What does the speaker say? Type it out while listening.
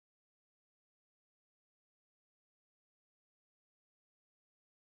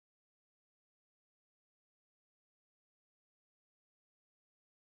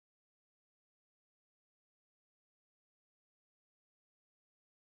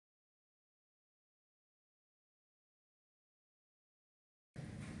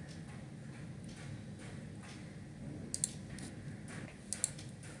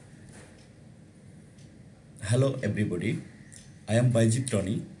Hello everybody, I am Baizeed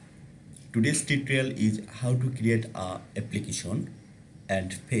Rony. Today's tutorial is how to create a application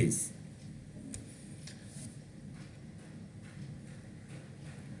and page.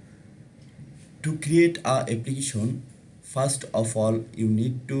 To create a application, first of all you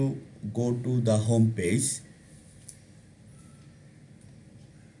need to go to the home page.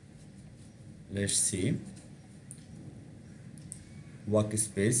 Let's see.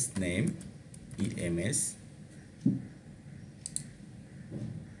 Workspace name EMS.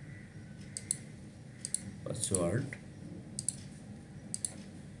 Password.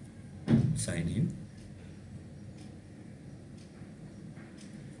 Sign in.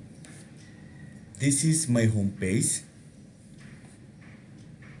 This is my home page.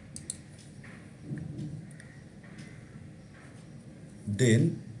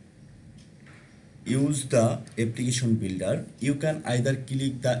 Then use the application builder. You can either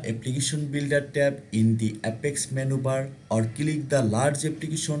click the application builder tab in the Apex menu bar or click the large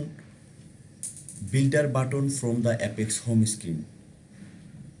application builder button from the Apex home screen.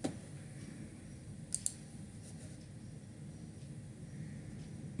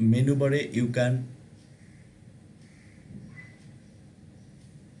 Menu bar you can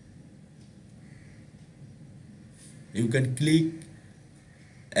click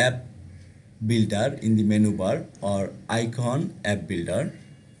app builder in the menu bar or icon app builder.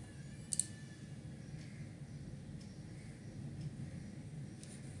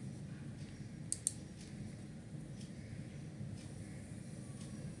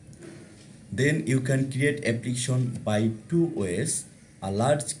 Then you can create application by two ways: a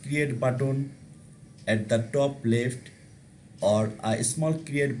large create button at the top left or a small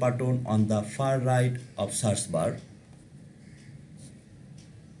create button on the far right of search bar.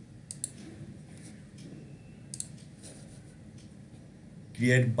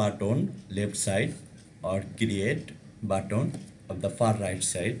 Create button left side or create button of the far right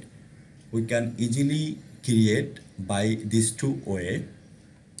side. We can easily create by these two ways.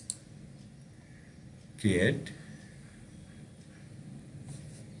 Create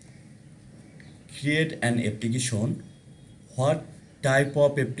an application. What type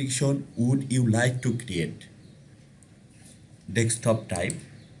of application would you like to create? Desktop type.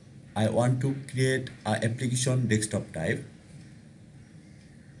 I want to create an application desktop type.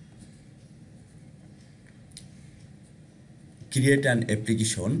 Create an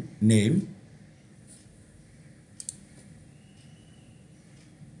application name.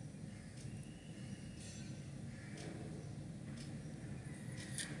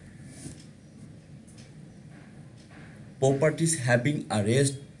 Properties having a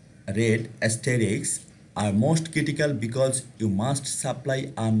red asterisk are most critical because you must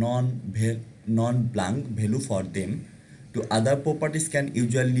supply a non-blank value for them. The other properties can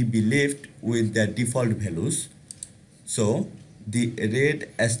usually be left with their default values. So the red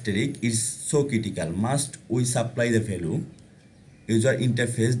asterisk is so critical. Must we supply the value? User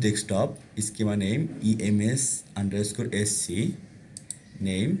interface desktop, schema name EMS underscore SC,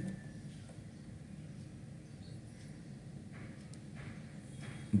 name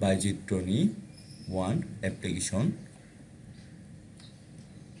Baizeed Rony 1 application,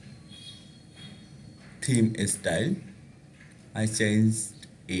 theme style I changed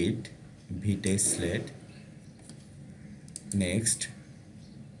it VText slate. Next,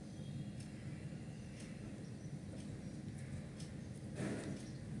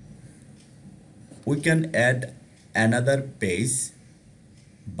 we can add another page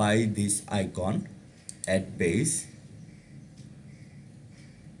by this icon, add page.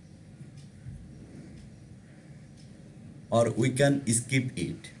 Or we can skip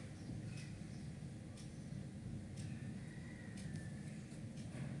it.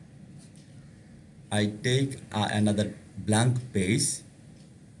 I take another blank page.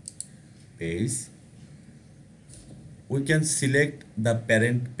 We can select the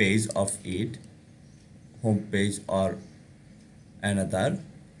parent page of it, home page or another.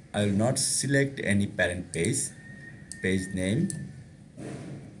 I will not select any parent page. Page name,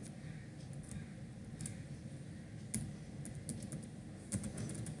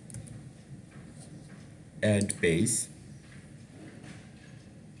 add page.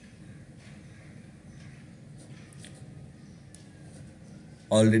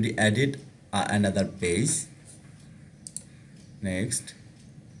 Already added another page. Next,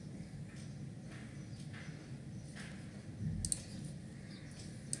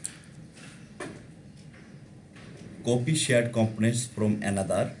 copy shared components from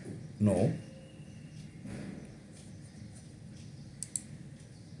another. No.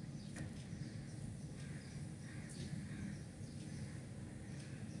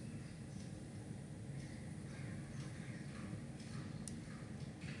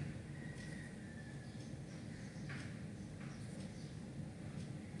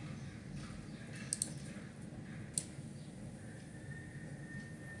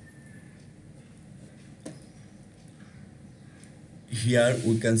 Here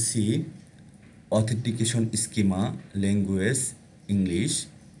we can see authentication schema, language English.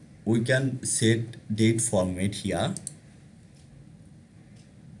 We can set date format here.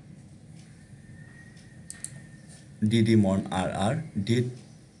 ddmon rr. Date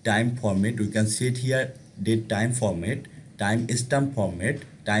time format we can set here. Date time format, time stamp format,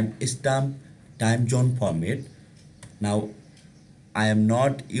 time stamp, time zone format. Now I am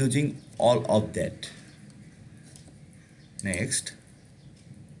not using all of that. Next,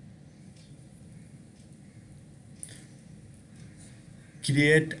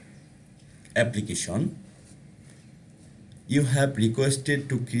 create application. You have requested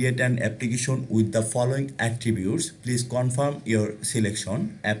to create an application with the following attributes. Please confirm your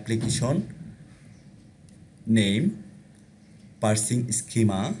selection. Application name, parsing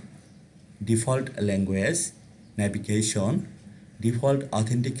schema, default language, navigation, default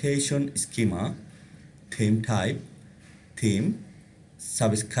authentication schema, theme type, theme,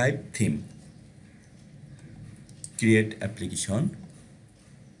 subscribe theme. Create application.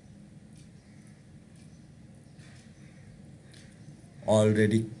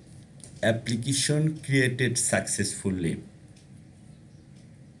 Already application created successfully.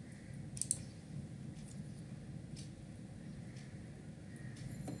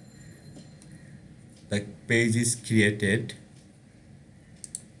 The page is created.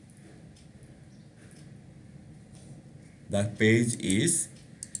 The page is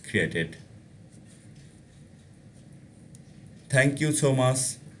created. Thank you so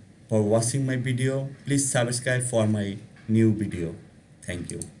much for watching my video. Please subscribe for my new video.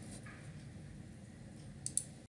 Thank you.